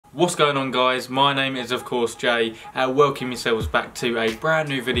What's going on, guys? My name is of course Jay and welcome yourselves back to a brand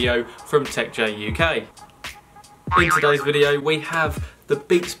new video from TechJayUK. In today's video we have the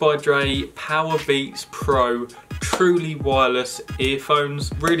Beats by Dre Powerbeats Pro truly wireless earphones.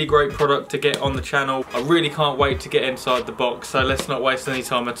 Really great product to get on the channel. I really can't wait to get inside the box, so let's not waste any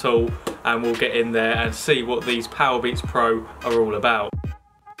time at all and we'll get in there and see what these Powerbeats Pro are all about.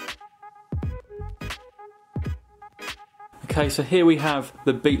 Okay, so here we have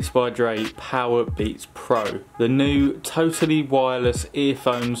the Beats by Dre Powerbeats Pro, the new totally wireless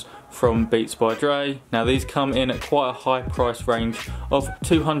earphones from Beats by Dre. Now these come in at quite a high price range of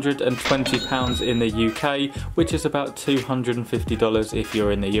 £220 in the UK, which is about $250 if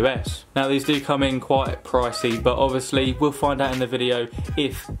you're in the US. Now these do come in quite pricey, but obviously we'll find out in the video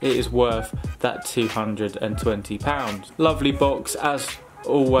if it is worth that £220. Lovely box as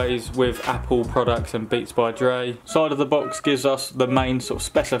always with Apple products and Beats by Dre. Side of the box gives us the main sort of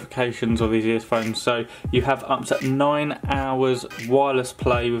specifications of these earphones. So you have up to 9 hours wireless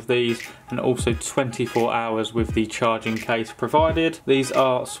play with these and also 24 hours with the charging case provided. These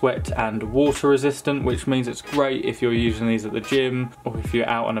are sweat and water resistant, which means it's great if you're using these at the gym or if you're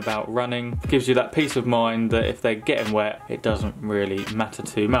out and about running. It gives you that peace of mind that if they're getting wet, it doesn't really matter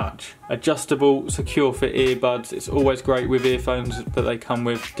too much. Adjustable, secure fit earbuds. It's always great with earphones that they come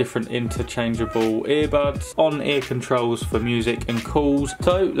with different interchangeable earbuds, on-ear controls for music and calls.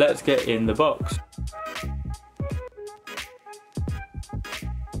 So let's get in the box.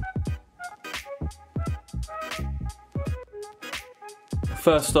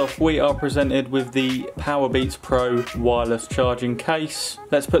 First off, we are presented with the Powerbeats Pro wireless charging case.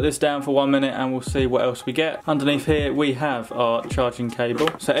 Let's put this down for 1 minute and we'll see what else we get. Underneath here we have our charging cable.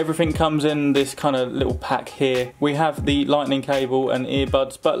 So everything comes in this kind of little pack here. We have the lightning cable and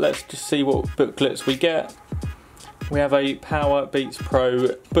earbuds, but let's just see what booklets we get. We have a Powerbeats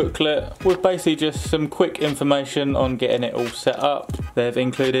Pro booklet with basically just some quick information on getting it all set up. They've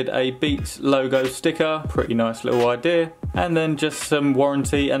included a Beats logo sticker, pretty nice little idea, and then just some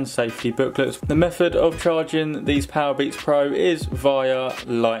warranty and safety booklets. The method of charging these Powerbeats Pro is via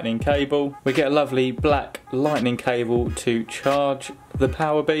lightning cable. We get a lovely black lightning cable to charge the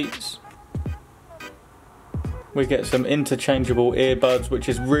Powerbeats. We get some interchangeable earbuds, which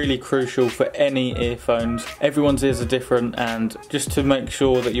is really crucial for any earphones. Everyone's ears are different, and just to make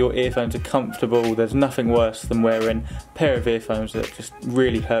sure that your earphones are comfortable, there's nothing worse than wearing a pair of earphones that just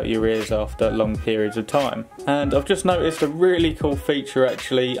really hurt your ears after long periods of time. And I've just noticed a really cool feature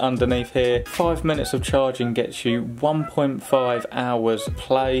actually underneath here. 5 minutes of charging gets you 1.5 hours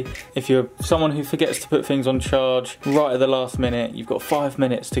play. If you're someone who forgets to put things on charge right at the last minute, you've got 5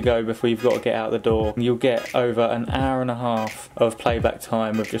 minutes to go before you've got to get out the door. You'll get over an hour and a half of playback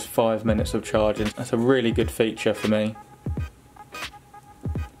time with just 5 minutes of charging. That's a really good feature for me.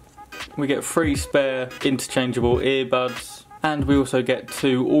 We get 3 spare interchangeable earbuds, and we also get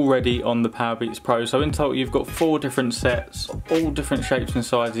 2 already on the Powerbeats Pro. So in total you've got 4 different sets, all different shapes and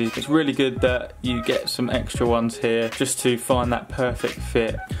sizes. It's really good that you get some extra ones here just to find that perfect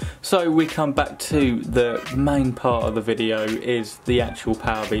fit. So we come back to the main part of the video, is the actual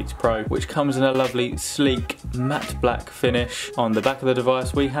Powerbeats Pro, which comes in a lovely sleek matte black finish. On the back of the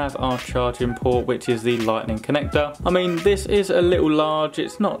device we have our charging port, which is the lightning connector. I mean, this is a little large,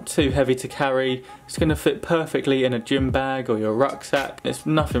 it's not too heavy to carry. It's going to fit perfectly in a gym bag or your rucksack. It's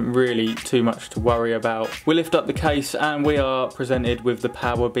nothing really too much to worry about. We lift up the case and we are presented with the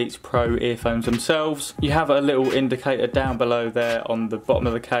Powerbeats Pro earphones themselves. You have a little indicator down below there on the bottom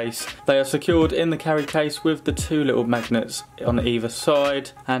of the case. They are secured in the carry case with the 2 little magnets on either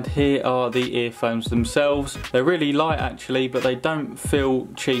side, and here are the earphones themselves. They're really light actually, but they don't feel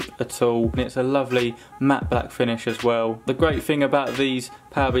cheap at all, and it's a lovely matte black finish as well. The great thing about these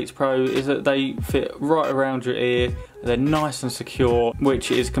Powerbeats Pro is that they fit right around your ear. They're nice and secure, which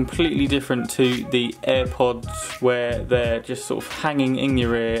is completely different to the AirPods where they're just sort of hanging in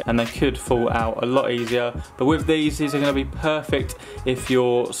your ear and they could fall out a lot easier. But with these are going to be perfect if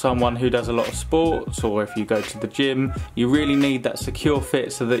you're someone who does a lot of sports or if you go to the gym. You really need that secure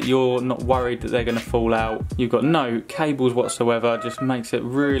fit so that you're not worried that they're going to fall out. You've got no cables whatsoever, just makes it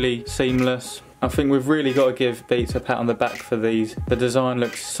really seamless. I think we've really got to give Beats a pat on the back for these. The design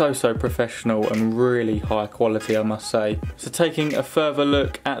looks so professional and really high quality, I must say. So taking a further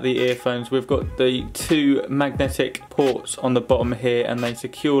look at the earphones, we've got the 2 magnetic ports on the bottom here and they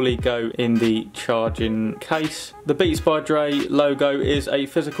securely go in the charging case. The Beats by Dre logo is a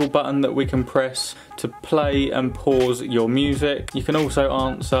physical button that we can press to play and pause your music. You can also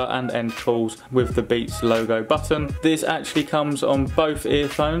answer and end calls with the Beats logo button. This actually comes on both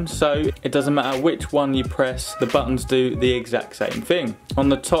earphones, so it doesn't matter which one you press, the buttons do the exact same thing. On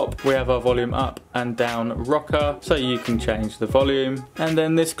the top we have our volume up and down rocker, so you can change the volume. And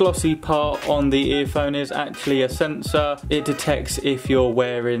then this glossy part on the earphone is actually a sensor. It detects if you're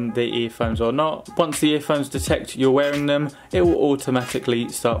wearing the earphones or not. Once the earphones detect you're wearing them, it will automatically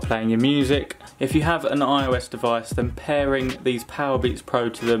start playing your music. If you have an iOS device, then pairing these Powerbeats Pro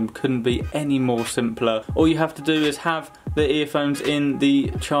to them couldn't be any more simpler. All you have to do is have the earphones in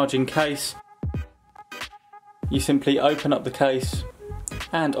the charging case. You simply open up the case,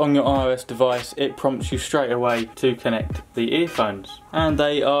 and on your iOS device it prompts you straight away to connect the earphones. And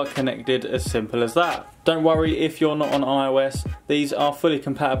they are connected, as simple as that. Don't worry if you're not on iOS, these are fully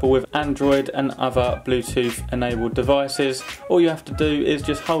compatible with Android and other Bluetooth enabled devices. All you have to do is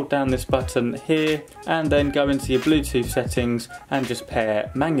just hold down this button here and then go into your Bluetooth settings and just pair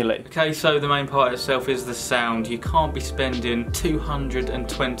manually. Okay, so the main part itself is the sound. You can't be spending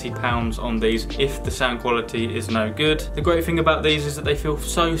 £220 on these if the sound quality is no good. The great thing about these is that they feel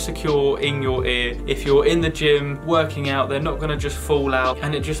so secure in your ear. If you're in the gym, working out, they're not going to just fall out,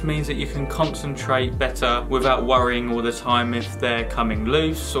 and it just means that you can concentrate better without worrying all the time if they're coming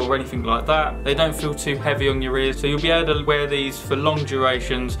loose or anything like that. They don't feel too heavy on your ears, so you'll be able to wear these for long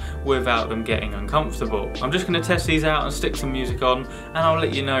durations without them getting uncomfortable. I'm just going to test these out and stick some music on, and I'll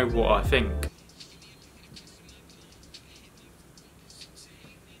let you know what I think.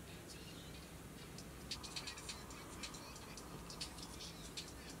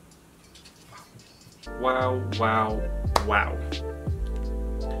 Wow, wow, wow.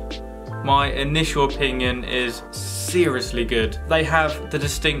 My initial opinion is seriously good. They have the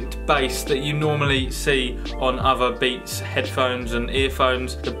distinct bass that you normally see on other Beats headphones and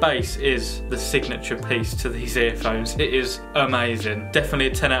earphones. The bass is the signature piece to these earphones. It is amazing. Definitely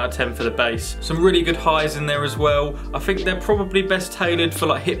a 10 out of 10 for the bass. Some really good highs in there as well. I think they're probably best tailored for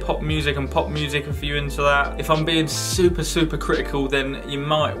like hip hop music and pop music if you're into that. If I'm being super critical, then you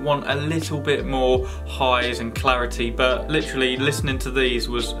might want a little bit more highs and clarity, but literally listening to these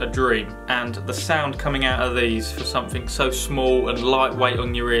was a dream. And the sound coming out of these for something so small and lightweight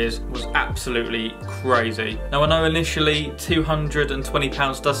on your ears was absolutely crazy. Now I know initially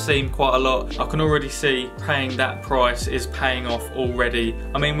 £220 does seem quite a lot. I can already see paying that price is paying off already.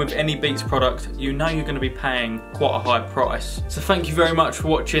 I mean, with any Beats product, you know you're going to be paying quite a high price. So thank you very much for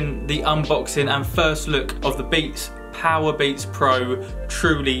watching the unboxing and first look of the Beats Powerbeats Pro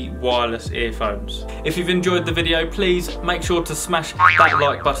truly wireless earphones. If you've enjoyed the video, please make sure to smash that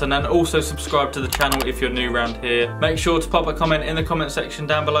like button and also subscribe to the channel if you're new around here. Make sure to pop a comment in the comment section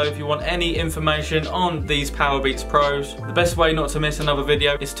down below if you want any information on these Powerbeats Pros. The best way not to miss another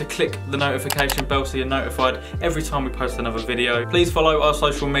video is to click the notification bell so you're notified every time we post another video. Please follow our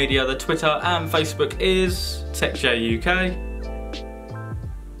social media. The Twitter and Facebook is TechJayUK.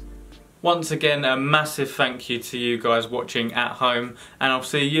 Once again, a massive thank you to you guys watching at home, and I'll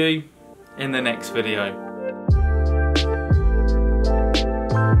see you in the next video.